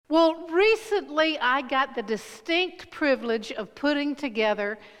recently I got the distinct privilege of putting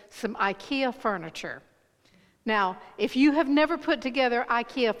together some IKEA furniture. Now, if you have never put together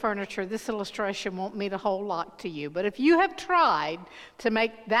IKEA furniture, this illustration won't mean a whole lot to you. But if you have tried to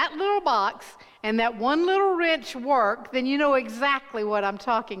make that little box and that one little wrench work, then you know exactly what I'm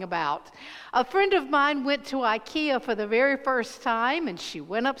talking about. A friend of mine went to IKEA for the very first time, and she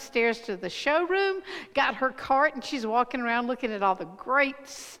went upstairs to the showroom, got her cart, and she's walking around looking at all the great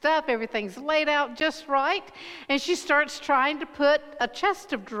stuff. Everything's laid out just right. And she starts trying to put a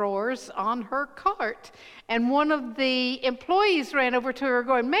chest of drawers on her cart. And one of the employees ran over to her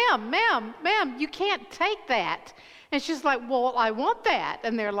going, ma'am, you can't take that. And she's like, well, I want that.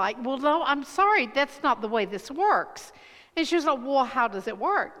 And they're like, well, no, I'm sorry, that's not the way this works. And she was like, well, how does it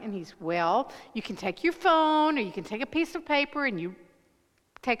work? And he's, well, you can take your phone or you can take a piece of paper and you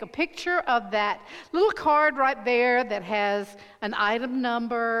take a picture of that little card right there that has an item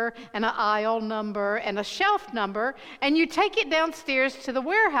number and an aisle number and a shelf number, and you take it downstairs to the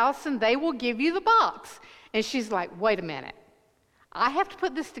warehouse and they will give you the box. And she's like, wait a minute, I have to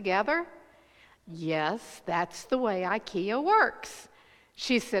put this together? Yes, that's the way IKEA works.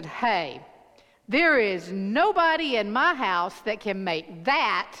 She said, hey, there is nobody in my house that can make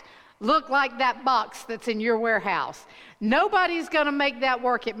that look like that box that's in your warehouse. Nobody's going to make that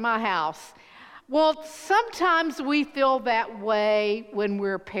work at my house. Well, sometimes we feel that way when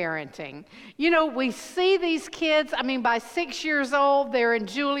we're parenting. You know, we see these kids, by 6 years old, they're in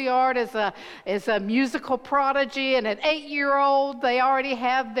Juilliard as a musical prodigy, and at 8-year-old, they already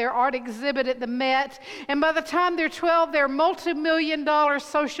have their art exhibit at the Met, and by the time they're 12, they're multi-million-dollar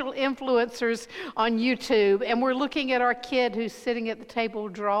social influencers on YouTube, and we're looking at our kid who's sitting at the table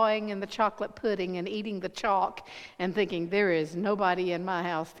drawing in the chocolate pudding and eating the chalk and thinking, there is nobody in my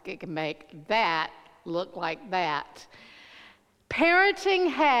house that can make that look like that. Parenting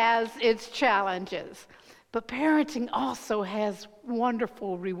has its challenges, but parenting also has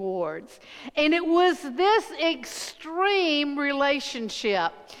wonderful rewards. And it was this extreme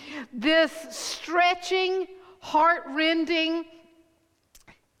relationship, this stretching, heart-rending,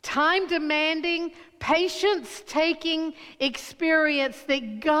 time-demanding, patience-taking experience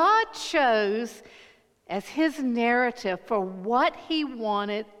that God chose as his narrative for what he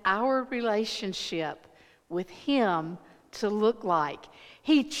wanted our relationship with him to look like.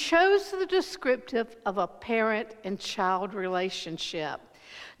 He chose the descriptive of a parent and child relationship.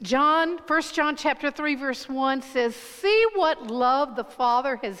 1 John chapter 3 verse 1 says, see what love the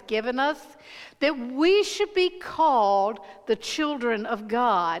Father has given us, that we should be called the children of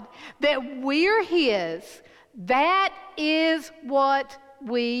God, that we're his. That is what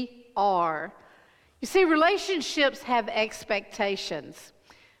we are. You see, relationships have expectations.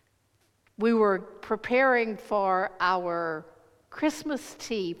 We were preparing for our Christmas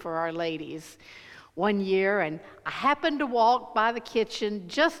tea for our ladies one year, and I happened to walk by the kitchen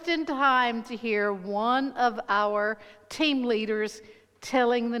just in time to hear one of our team leaders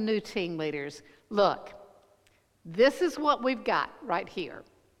telling the new team leaders, look, this is what we've got right here.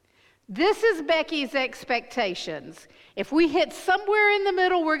 This is Becky's expectations. If we hit somewhere in the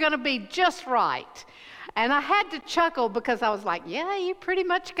middle, we're going to be just right. And I had to chuckle because I was like, yeah, you pretty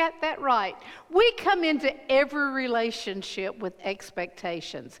much got that right. We come into every relationship with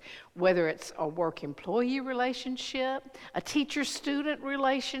expectations, whether it's a work-employee relationship, a teacher-student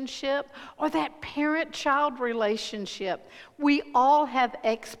relationship, or that parent-child relationship. We all have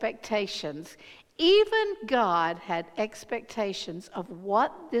expectations. Even God had expectations of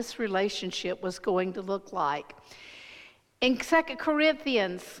what this relationship was going to look like. In 2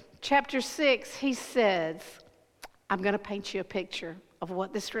 Corinthians chapter 6, he says, I'm going to paint you a picture of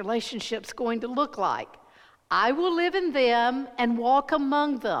what this relationship's going to look like. I will live in them and walk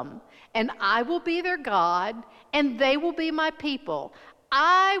among them, and I will be their God, and they will be my people.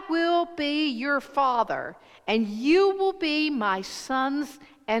 I will be your father, and you will be my sons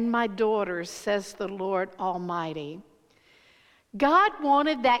and my daughters, says the Lord Almighty. God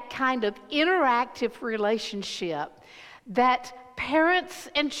wanted that kind of interactive relationship that parents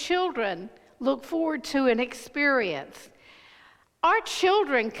and children look forward to and experience. Our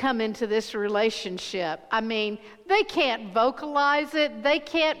children come into this relationship. They can't vocalize it, they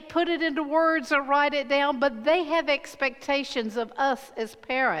can't put it into words or write it down, but they have expectations of us as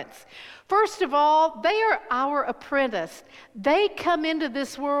parents. First of all, they are our apprentice. They come into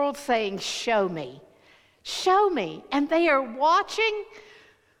this world saying, show me, and they are watching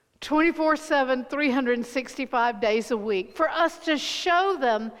 24/7, 365 days a week, for us to show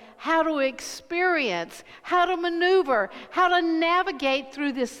them how to experience, how to maneuver, how to navigate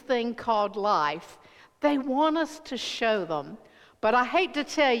through this thing called life. They want us to show them. But I hate to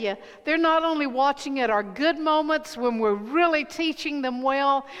tell you, they're not only watching at our good moments when we're really teaching them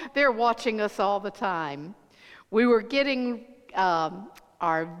well, they're watching us all the time. We were getting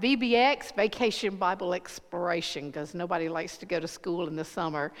our VBX, Vacation Bible Exploration, because nobody likes to go to school in the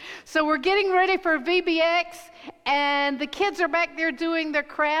summer. So we're getting ready for VBX, and the kids are back there doing their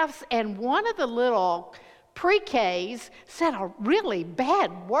crafts, and one of the little pre-Ks said a really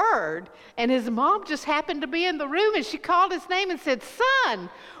bad word, and his mom just happened to be in the room, and she called his name and said, "Son,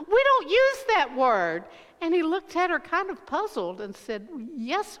 we don't use that word." And he looked at her kind of puzzled and said,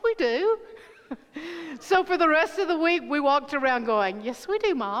 "Yes, we do." So for the rest of the week, we walked around going, "Yes, we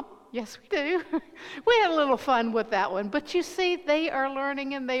do, Mom. Yes, we do." We had a little fun with that one. But you see, they are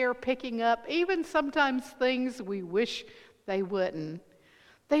learning and they are picking up even sometimes things we wish they wouldn't.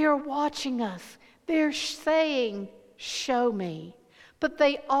 They are watching us. They're saying, "Show me." But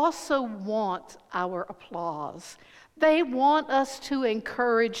they also want our applause. They want us to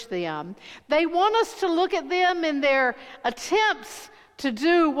encourage them. They want us to look at them in their attempts to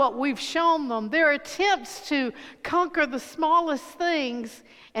do what we've shown them, their attempts to conquer the smallest things,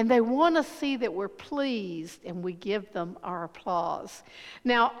 and they want to see that we're pleased and we give them our applause.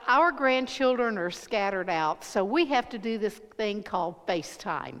 Now, our grandchildren are scattered out, so we have to do this thing called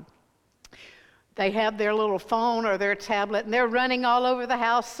FaceTime. They have their little phone or their tablet, and they're running all over the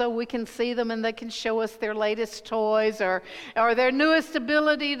house so we can see them and they can show us their latest toys or their newest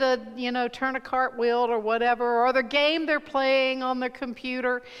ability to, turn a cartwheel or whatever, or the game they're playing on their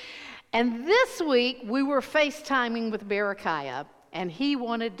computer. And this week, we were FaceTiming with Rebekah, and he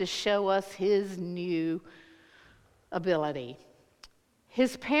wanted to show us his new ability.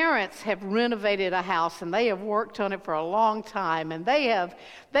 His parents have renovated a house, and they have worked on it for a long time, and they have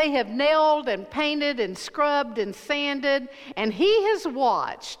nailed and painted and scrubbed and sanded, and he has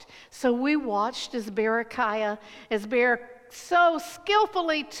watched. So we watched as Rebekah so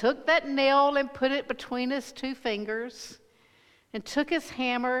skillfully took that nail and put it between his two fingers and took his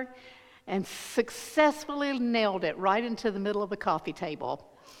hammer and successfully nailed it right into the middle of the coffee table.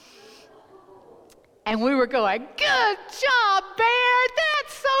 And we were going, "Good job, Bear,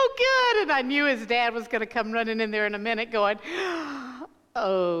 that's so good." And I knew his dad was going to come running in there in a minute going,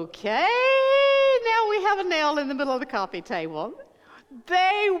 "Okay, now we have a nail in the middle of the coffee table."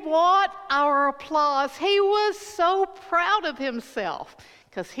 They want our applause. He was so proud of himself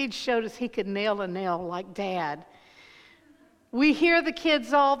because he'd showed us he could nail a nail like Dad. We hear the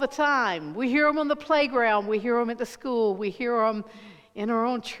kids all the time. We hear them on the playground. We hear them at the school. We hear them in our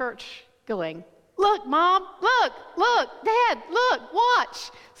own church going, "Look, Mom, look, Dad, look, watch.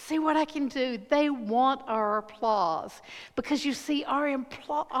 See what I can do." They want our applause because you see,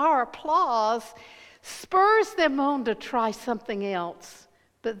 our applause spurs them on to try something else,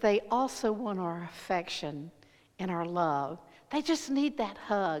 but they also want our affection and our love. They just need that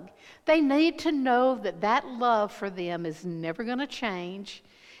hug. They need to know that that love for them is never going to change,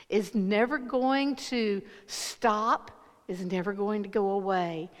 is never going to stop, is never going to go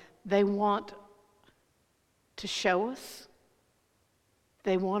away. They want to show us,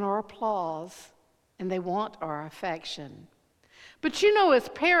 they want our applause, and they want our affection. But as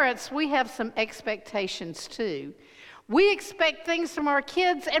parents, we have some expectations too. We expect things from our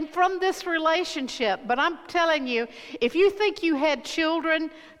kids and from this relationship. But I'm telling you, if you think you had children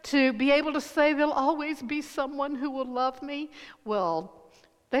to be able to say, "There'll always be someone who will love me," well,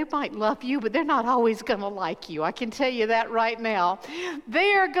 they might love you, but they're not always going to like you. I can tell you that right now.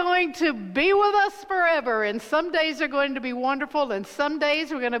 They are going to be with us forever, and some days are going to be wonderful, and some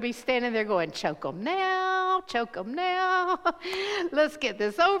days we're going to be standing there going, choke them now, let's get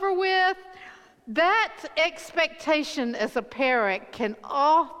this over with. That expectation as a parent can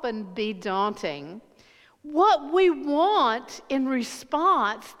often be daunting. What we want in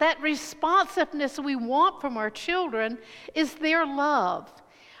response, that responsiveness we want from our children, is their love.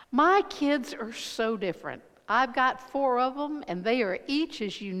 My kids are so different. I've got 4 of them, and they are each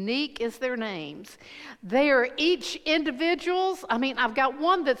as unique as their names. They are each individuals. I've got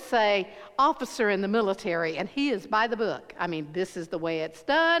one that's an officer in the military, and he is by the book. This is the way it's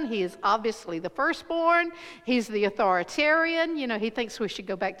done. He is obviously the firstborn. He's the authoritarian. He thinks we should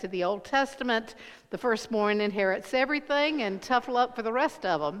go back to the Old Testament. The firstborn inherits everything, and tough luck for the rest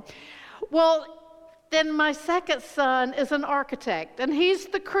of them. Well, then my second son is an architect, and he's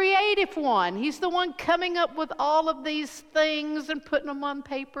the creative one. He's the one coming up with all of these things and putting them on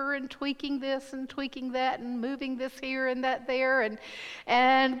paper and tweaking this and tweaking that and moving this here and that there.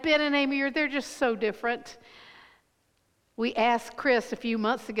 And Ben and Amy, they're just so different. We asked Chris a few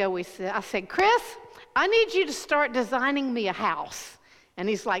months ago, I said, "Chris, I need you to start designing me a house." And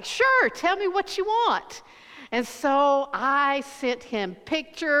he's like, "Sure, tell me what you want." And so I sent him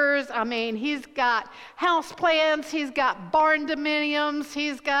pictures. I mean, he's got house plans, he's got barn dominiums,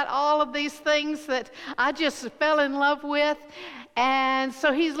 he's got all of these things that I just fell in love with. And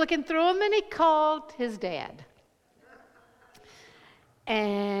so he's looking through them, and he called his dad.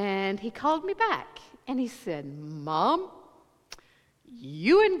 And he called me back, and he said, Mom,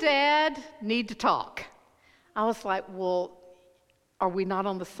 you and Dad need to talk. I was like, well, are we not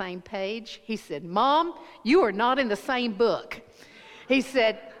on the same page? He said, Mom, you are not in the same book. He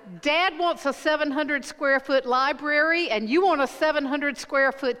said, Dad wants a 700 square foot library, and you want a 700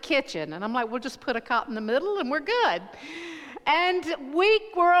 square foot kitchen. And I'm like, we'll just put a cot in the middle, and we're good. And we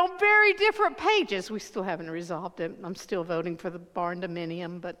were on very different pages. We still haven't resolved it. I'm still voting for the barn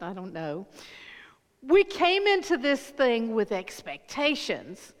dominium, but I don't know. We came into this thing with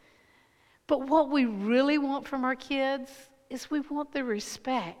expectations. But what we really want from our kids is we want the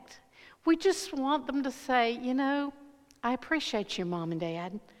respect. We just want them to say, you know, I appreciate you, Mom and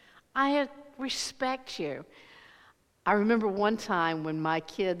Dad. I respect you. I remember one time when my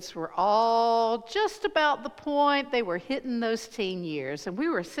kids were all just about the point, they were hitting those teen years, and we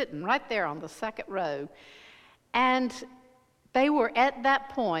were sitting right there on the second row. And they were at that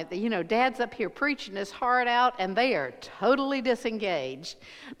point that, you know, Dad's up here preaching his heart out, and they are totally disengaged.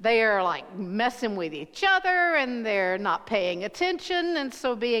 They are like messing with each other, and they're not paying attention. And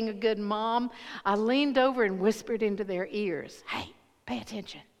so, being a good mom, I leaned over and whispered into their ears, hey, pay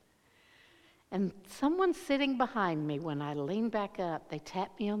attention. And someone sitting behind me, when I leaned back up, they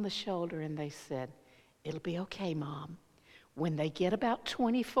tapped me on the shoulder and they said, it'll be okay, Mom. When they get about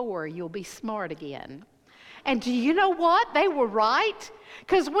 24, you'll be smart again. And do you know what? They were right.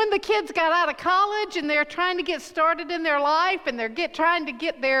 Because when the kids got out of college and they're trying to get started in their life and they're trying to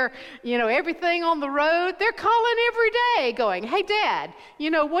get their, you know, everything on the road, they're calling every day going, hey, Dad, you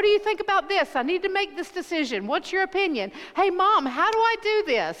know, what do you think about this? I need to make this decision. What's your opinion? Hey, Mom, how do I do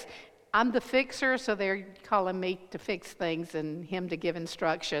this? I'm the fixer, so they're calling me to fix things and him to give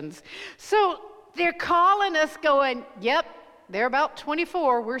instructions. So they're calling us going, yep, they're about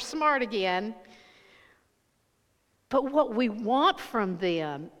 24, we're smart again. But what we want from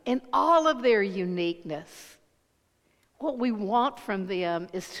them, in all of their uniqueness, what we want from them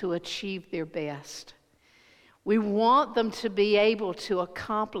is to achieve their best. We want them to be able to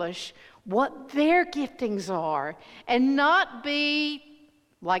accomplish what their giftings are and not be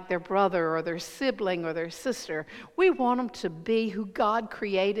like their brother or their sibling or their sister. We want them to be who God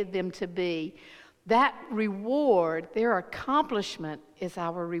created them to be. That reward, their accomplishment, is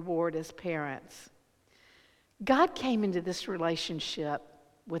our reward as parents. God came into this relationship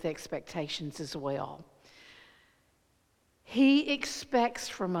with expectations as well. He expects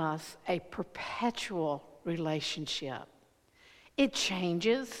from us a perpetual relationship. It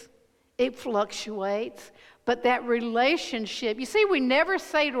changes, it fluctuates, but that relationship, you see, we never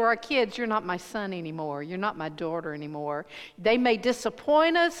say to our kids, you're not my son anymore, you're not my daughter anymore. They may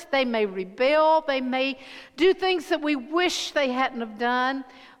disappoint us, they may rebel, they may do things that we wish they hadn't have done,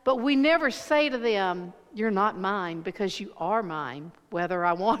 but we never say to them, you're not mine, because you are mine, whether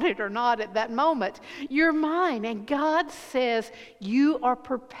I want it or not at that moment. You're mine, and God says, you are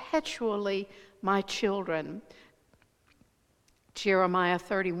perpetually my children. Jeremiah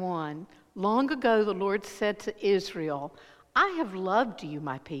 31. Long ago, the Lord said to Israel, I have loved you,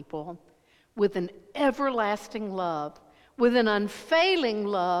 my people, with an everlasting love. With an unfailing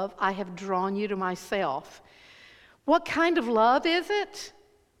love, I have drawn you to myself. What kind of love is it?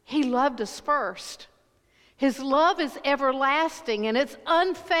 He loved us first. His love is everlasting and it's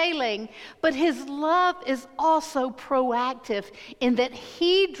unfailing, but his love is also proactive in that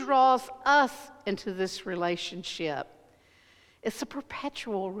he draws us into this relationship. It's a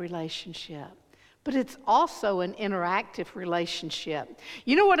perpetual relationship, but it's also an interactive relationship.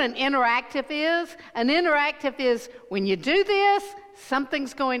 You know what an interactive is? An interactive is when you do this,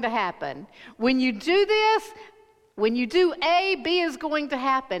 something's going to happen. When you do this, when you do A, B is going to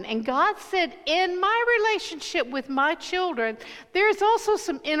happen. And God said, in my relationship with my children, there's also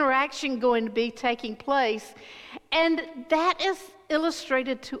some interaction going to be taking place. And that is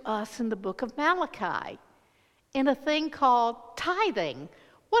illustrated to us in the book of Malachi, in a thing called tithing.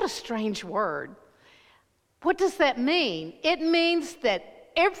 What a strange word. What does that mean? It means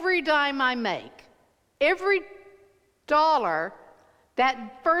that every dime I make, every dollar,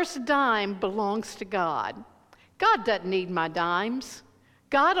 that first dime belongs to God. God doesn't need my dimes.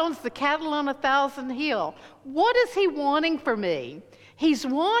 God owns the cattle on 1,000 hills. What is he wanting for me? He's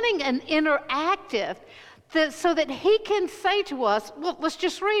wanting an interactive so that he can say to us, well, let's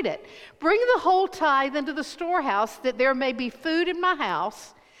just read it. Bring the whole tithe into the storehouse that there may be food in my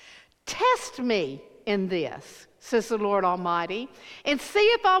house. Test me in this, says the Lord Almighty, and see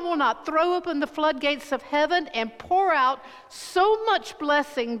if I will not throw open the floodgates of heaven and pour out so much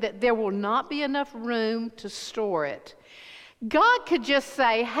blessing that there will not be enough room to store it. God could just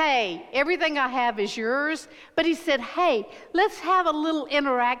say, hey, everything I have is yours. But he said, hey, let's have a little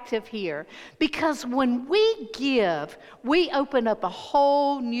interactive here. Because when we give, we open up a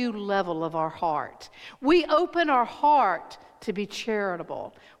whole new level of our heart. We open our heart to be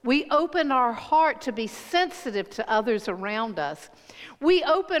charitable. We open our heart to be sensitive to others around us. We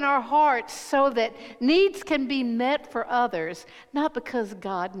open our hearts so that needs can be met for others, not because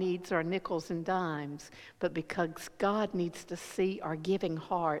God needs our nickels and dimes, but because God needs to see our giving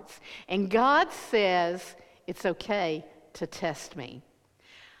hearts. And God says, it's okay to test me.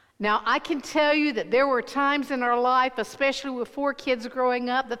 Now, I can tell you that there were times in our life, especially with 4 kids growing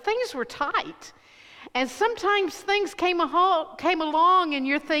up, that things were tight. And sometimes things came along and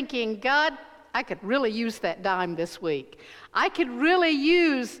you're thinking, God, I could really use that dime this week. I could really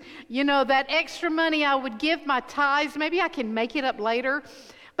use, that extra money I would give my tithes. Maybe I can make it up later.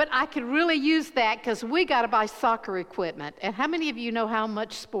 But I could really use that because we got to buy soccer equipment. And how many of you know how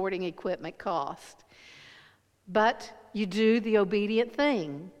much sporting equipment costs? But you do the obedient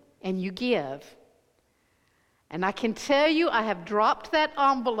thing and you give. And I can tell you, I have dropped that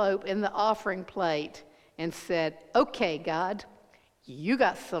envelope in the offering plate and said, okay, God, you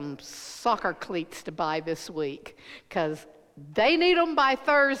got some soccer cleats to buy this week because they need them by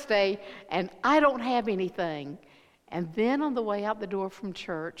Thursday and I don't have anything. And then on the way out the door from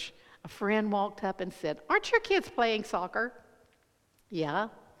church, a friend walked up and said, aren't your kids playing soccer? Yeah.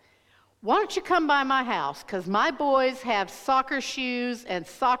 Why don't you come by my house? Because my boys have soccer shoes and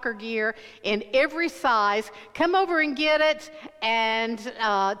soccer gear in every size. Come over and get it and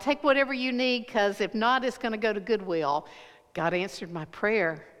take whatever you need, because if not, it's going to go to Goodwill. God answered my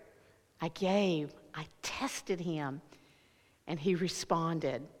prayer. I gave. I tested him, and he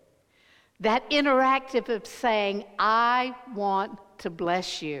responded. That interactive of saying, I want to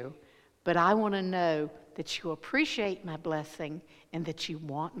bless you, but I want to know that you appreciate my blessing and that you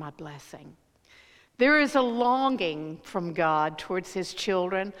want my blessing. There is a longing from God towards his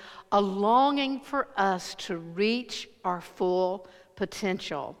children, a longing for us to reach our full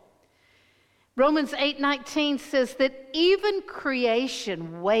potential. Romans 8:19 says that even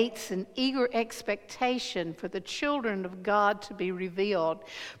creation waits in eager expectation for the children of God to be revealed.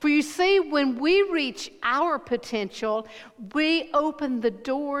 For you see, when we reach our potential, we open the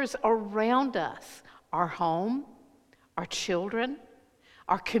doors around us, our home, our children,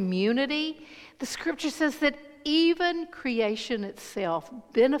 our community. The scripture says that even creation itself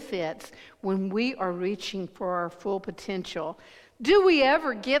benefits when we are reaching for our full potential. Do we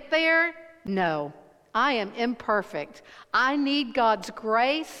ever get there? No. I am imperfect. I need God's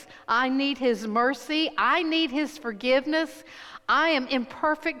grace. I need his mercy. I need his forgiveness. I am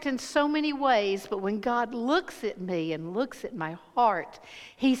imperfect in so many ways, but when God looks at me and looks at my heart,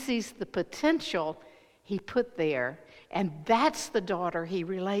 he sees the potential he put there, and that's the daughter he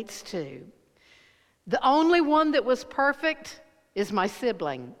relates to. The only one that was perfect is my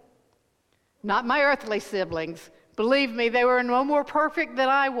sibling, not my earthly siblings. Believe me, they were no more perfect than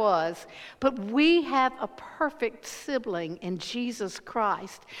I was. But we have a perfect sibling in Jesus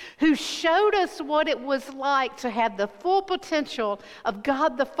Christ who showed us what it was like to have the full potential of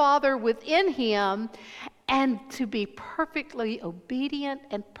God the Father within him and to be perfectly obedient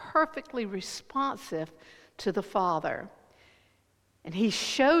and perfectly responsive to the Father. And he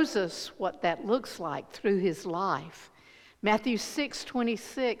shows us what that looks like through his life. Matthew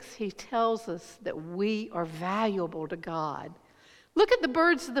 6:26, he tells us that we are valuable to God. Look at the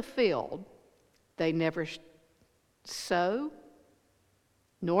birds of the field. They never sow,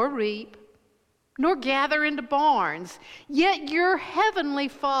 nor reap, nor gather into barns, yet your heavenly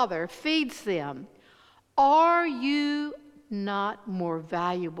Father feeds them. Are you not more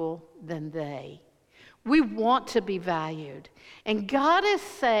valuable than they? We want to be valued. And God is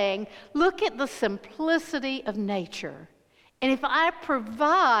saying, look at the simplicity of nature. And if I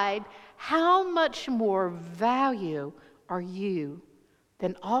provide, how much more value are you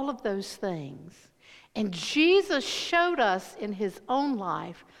than all of those things? And Jesus showed us in his own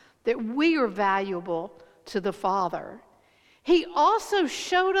life that we are valuable to the Father. He also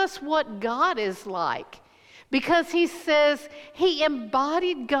showed us what God is like, because he says he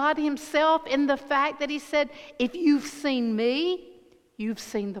embodied God himself in the fact that he said, if you've seen me, you've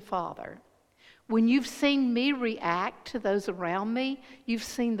seen the Father. When you've seen me react to those around me, you've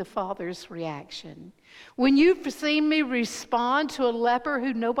seen the Father's reaction. When you've seen me respond to a leper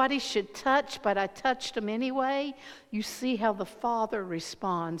who nobody should touch, but I touched him anyway, you see how the Father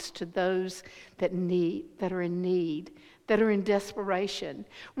responds to those that are in need, that are in desperation.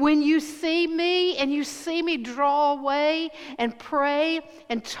 When you see me and you see me draw away and pray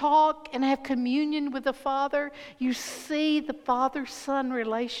and talk and have communion with the Father, you see the Father-Son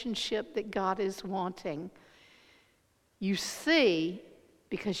relationship that God is wanting. You see,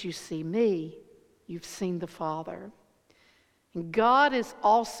 because you see me, you've seen the Father. And God is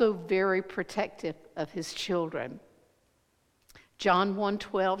also very protective of his children. John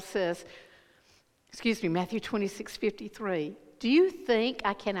 1:12 says, Matthew 26:53. Do you think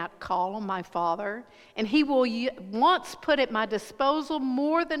I cannot call on my Father, and he will once put at my disposal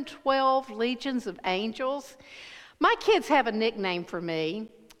more than 12 legions of angels? My kids have a nickname for me.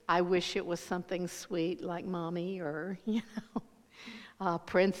 I wish it was something sweet like Mommy or,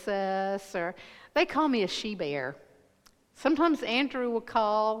 Princess, or they call me a she-bear. Sometimes Andrew will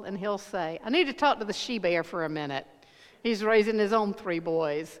call and he'll say, I need to talk to the she-bear for a minute. He's raising his own 3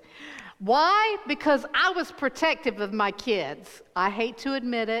 boys. Why? Because I was protective of my kids. I hate to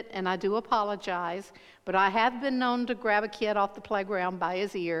admit it, and I do apologize, but I have been known to grab a kid off the playground by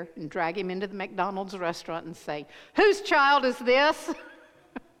his ear and drag him into the McDonald's restaurant and say, whose child is this?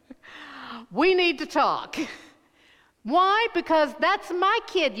 We need to talk. Why? Because that's my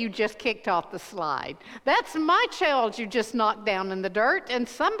kid you just kicked off the slide. That's my child you just knocked down in the dirt, and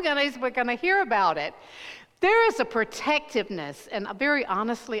somebody's going to hear about it. There is a protectiveness, and very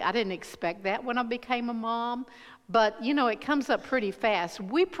honestly, I didn't expect that when I became a mom, but it comes up pretty fast.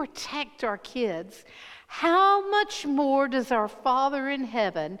 We protect our kids. How much more does our Father in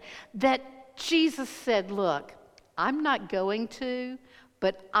heaven, that Jesus said, look, I'm not going to,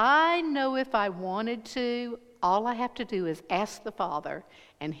 but I know if I wanted to, all I have to do is ask the Father,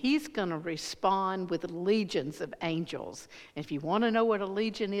 and he's going to respond with legions of angels. And if you want to know what a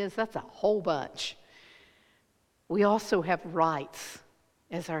legion is, that's a whole bunch. We also have rights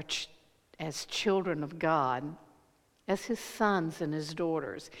as children of God, as his sons and his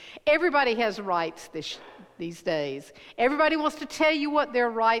daughters. Everybody has rights these days. Everybody wants to tell you what their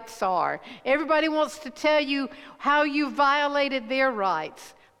rights are. Everybody wants to tell you how you violated their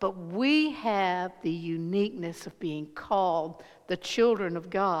rights. But we have the uniqueness of being called the children of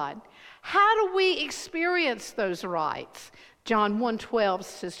God. How do we experience those rights? John 1:12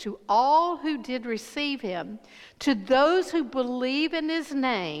 says, to all who did receive him, to those who believe in his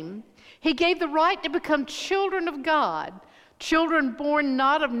name, he gave the right to become children of God, children born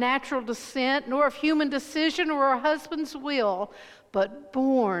not of natural descent, nor of human decision or a husband's will, but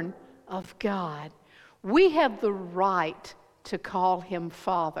born of God. We have the right to call him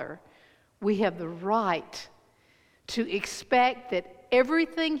Father. We have the right to expect that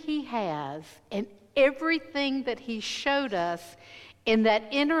everything he has and everything that he showed us in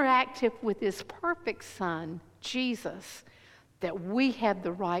that interactive with his perfect Son, Jesus, that we have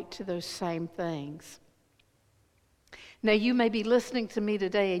the right to those same things. Now, you may be listening to me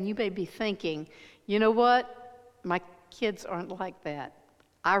today and you may be thinking, you know what? My kids aren't like that.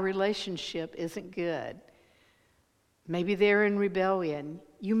 Our relationship isn't good. Maybe they're in rebellion.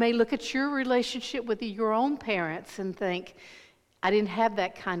 You may look at your relationship with your own parents and think, I didn't have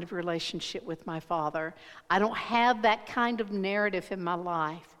that kind of relationship with my father. I don't have that kind of narrative in my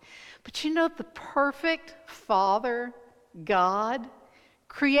life. But the perfect Father, God,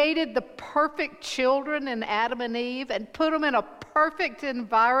 created the perfect children in Adam and Eve and put them in a perfect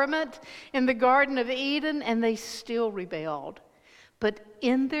environment in the Garden of Eden, and they still rebelled. But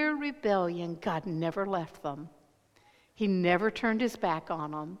in their rebellion, God never left them. He never turned his back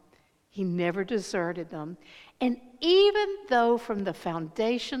on them. He never deserted them. And even though from the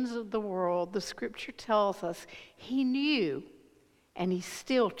foundations of the world, the scripture tells us he knew, and he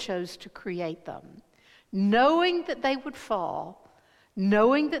still chose to create them, knowing that they would fall,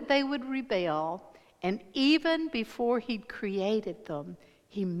 knowing that they would rebel, and even before he'd created them,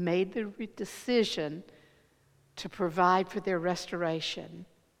 he made the decision to provide for their restoration.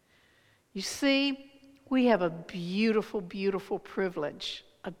 You see, we have a beautiful, beautiful privilege,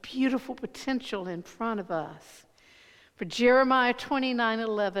 a beautiful potential in front of us. For Jeremiah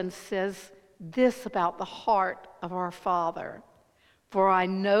 29:11 says this about the heart of our Father. For I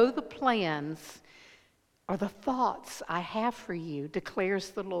know the plans or the thoughts I have for you,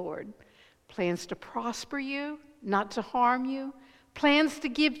 declares the Lord. Plans to prosper you, not to harm you. Plans to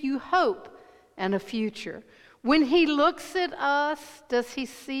give you hope and a future. When he looks at us, does he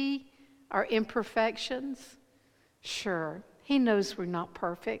see our imperfections? Sure, he knows we're not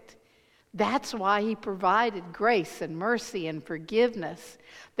perfect. That's why he provided grace and mercy and forgiveness.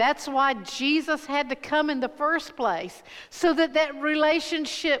 That's why Jesus had to come in the first place, so that that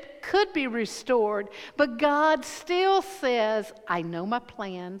relationship could be restored. But God still says, I know my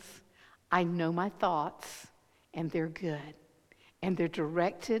plans, I know my thoughts, and they're good. And they're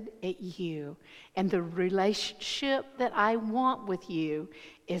directed at you. And the relationship that I want with you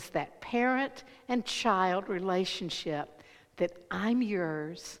is that parent and child relationship, that I'm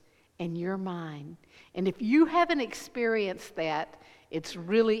yours and you're mine. And if you haven't experienced that, it's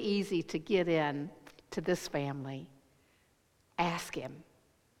really easy to get in to this family. Ask him.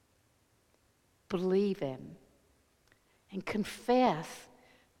 Believe him. And confess,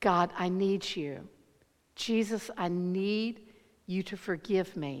 God, I need you. Jesus, I need you to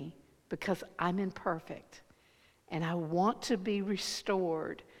forgive me because I'm imperfect. And I want to be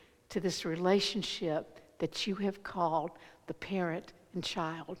restored to this relationship that you have called the parent and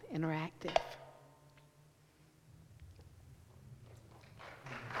child interactive.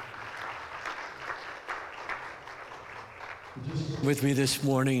 With me this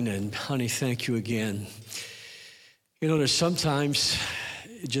morning, and honey, thank you again. You know, there's sometimes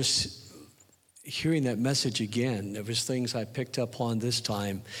just hearing that message again, there was things I picked up on this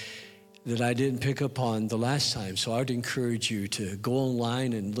time that I didn't pick up on the last time. So I would encourage you to go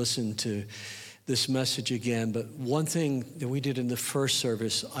online and listen to this message again. But one thing that we did in the first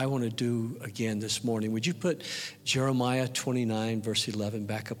service, I want to do again this morning. Would you put Jeremiah 29, verse 11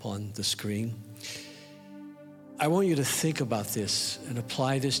 back up on the screen? I want you to think about this and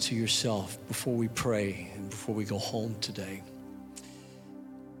apply this to yourself before we pray and before we go home today.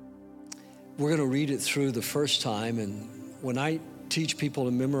 We're going to read it through the first time, and when I teach people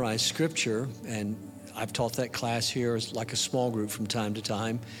to memorize scripture, and I've taught that class here as like a small group from time to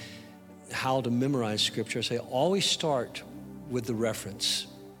time, how to memorize scripture, I say always start with the reference.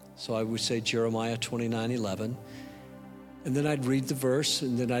 So I would say Jeremiah 29:11, and then I'd read the verse,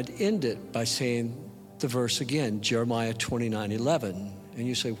 and then I'd end it by saying the verse again, Jeremiah 29:11. And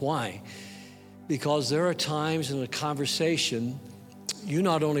you say, why? Because there are times in a conversation you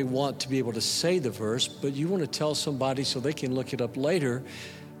not only want to be able to say the verse, but you want to tell somebody so they can look it up later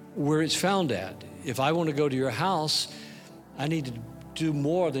where it's found at. If I want to go to your house, I need to do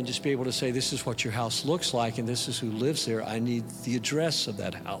more than just be able to say, this is what your house looks like and this is who lives there. I need the address of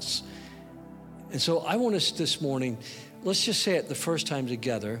that house. And so I want us this morning, let's just say it the first time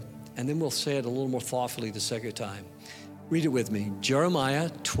together, and then we'll say it a little more thoughtfully the second time. Read it with me. Jeremiah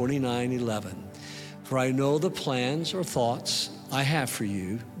 29:11. For I know the plans or thoughts I have for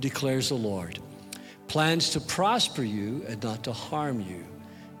you, declares the Lord. Plans to prosper you and not to harm you.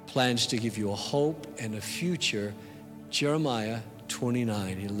 Plans to give you a hope and a future. Jeremiah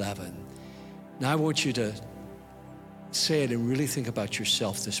 29:11. Now I want you to say it and really think about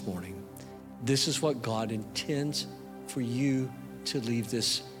yourself this morning. This is what God intends for you to leave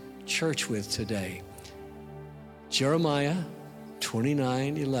this church with today. Jeremiah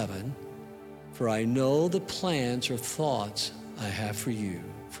 29:11. For I know the plans or thoughts I have for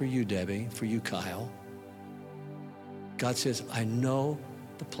you, Debbie, for you, Kyle. God says, I know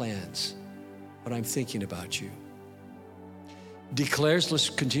the plans, but I'm thinking about you. Declares, let's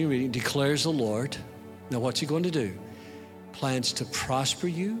continue reading, declares the Lord. Now what's he going to do? Plans to prosper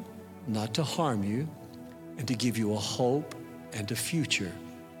you, not to harm you, and to give you a hope and a future.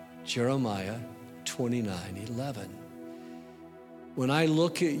 Jeremiah 29:11. When I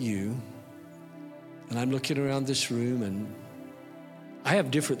look at you, and I'm looking around this room, and I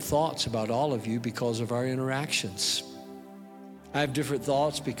have different thoughts about all of you because of our interactions. I have different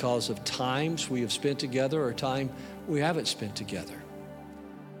thoughts because of times we have spent together or time we haven't spent together.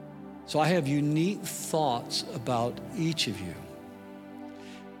 So I have unique thoughts about each of you.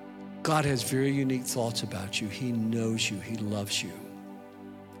 God has very unique thoughts about you. He knows you. He loves you.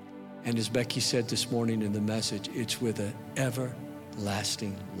 And as Becky said this morning in the message, it's with an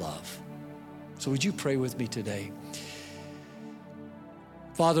everlasting love. So would you pray with me today?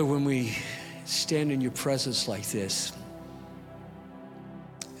 Father, when we stand in your presence like this,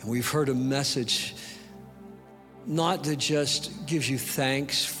 and we've heard a message not that just gives you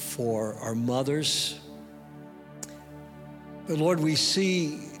thanks for our mothers, but Lord, we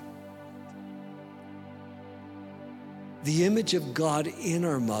see the image of God in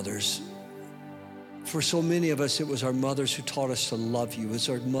our mothers. For so many of us, it was our mothers who taught us to love you. It was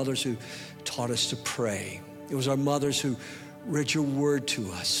our mothers who taught us to pray. It was our mothers who read your word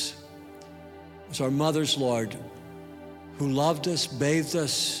to us. It was our mothers, Lord, who loved us, bathed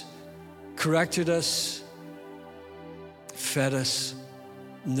us, corrected us, fed us,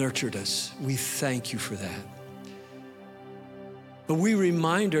 nurtured us. We thank you for that. But we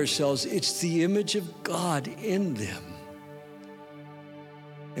remind ourselves it's the image of God in them.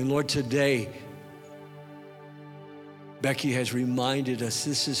 And Lord, today, Becky has reminded us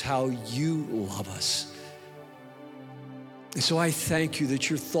this is how you love us. And so I thank you that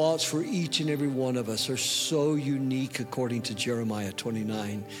your thoughts for each and every one of us are so unique according to Jeremiah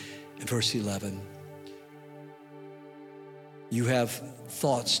 29 and verse 11. You have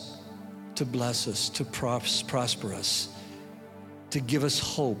thoughts to bless us, to prosper us, to give us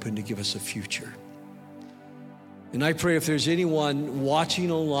hope and to give us a future. And I pray if there's anyone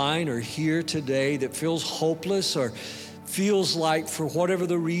watching online or here today that feels hopeless or feels like for whatever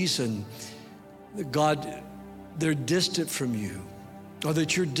the reason, that God, they're distant from you or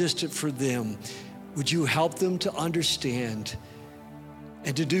that you're distant for them, would you help them to understand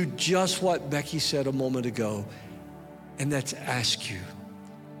and to do just what Becky said a moment ago, and that's ask you.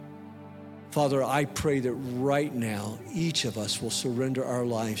 Father, I pray that right now, each of us will surrender our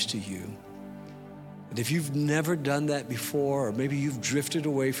lives to you. And if you've never done that before, or maybe you've drifted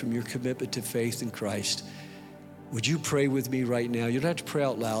away from your commitment to faith in Christ, would you pray with me right now? You don't have to pray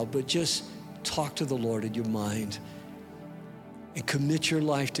out loud, but just talk to the Lord in your mind and commit your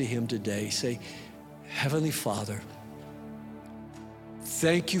life to him today. Say, Heavenly Father,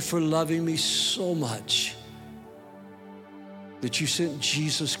 thank you for loving me so much that you sent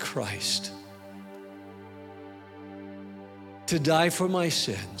Jesus Christ to die for my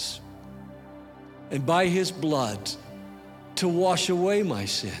sins, and by his blood to wash away my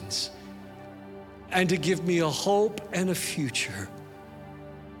sins, and to give me a hope and a future.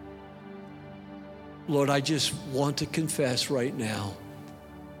 Lord, I just want to confess right now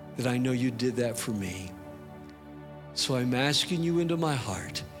that I know you did that for me. So I'm asking you into my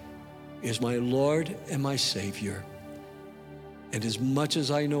heart as my Lord and my Savior. And as much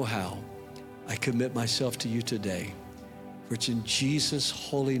as I know how, I commit myself to you today. For it's in Jesus'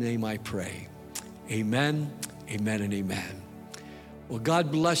 holy name I pray. Amen, amen, and amen. Well,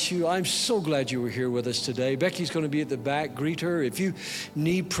 God bless you. I'm so glad you were here with us today. Becky's going to be at the back. Greet her. If you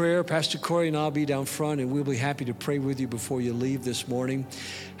need prayer, Pastor Corey and I'll be down front, and we'll be happy to pray with you before you leave this morning.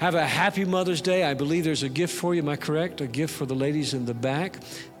 Have a happy Mother's Day. I believe there's a gift for you. Am I correct? A gift for the ladies in the back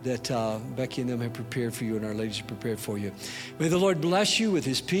that Becky and them have prepared for you, and our ladies have prepared for you. May the Lord bless you with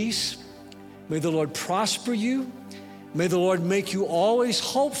his peace. May the Lord prosper you. May the Lord make you always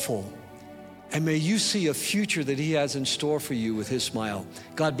hopeful. And may you see a future that he has in store for you with his smile.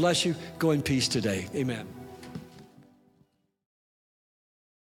 God bless you. Go in peace today. Amen.